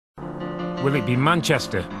Will it be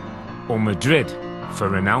Manchester or Madrid for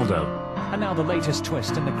Ronaldo? And now the latest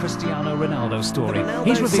twist in the Cristiano Ronaldo story.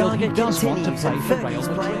 He's revealed he does want to play for Real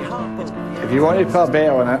Madrid. If you want to put a bet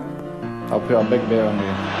on it, I'll put a big bet on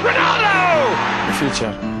you. Ronaldo! The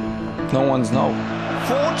future. No one's know.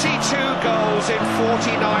 42 goals in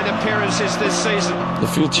 49 appearances this season. The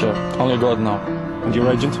future. Only God know. And your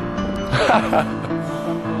agent?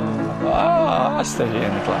 I stay here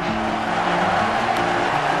in the club.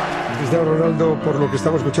 Cristiano Ronaldo, por lo que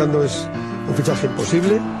estamos escuchando, es un fichaje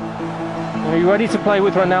imposible. Are you ready to play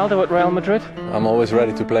with Ronaldo at Real Madrid? I'm always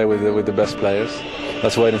ready to play with the best players.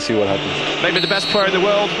 Let's wait and see what happens. Maybe the best player in the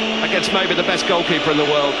world against maybe the best goalkeeper in the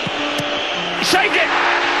world. He saved it!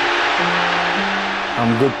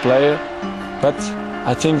 I'm a good player, but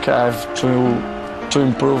I think I have to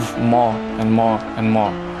improve more and more and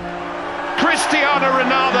more. Cristiano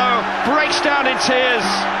Ronaldo breaks down in tears.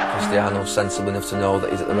 Cristiano's sensible enough to know that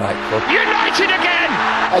he's at the right club. United again!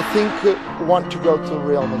 I think want to go to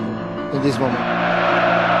Real Madrid in this moment.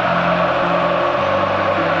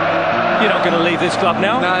 You're not going to leave this club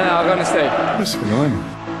now? No, I'm going to stay. That's annoying.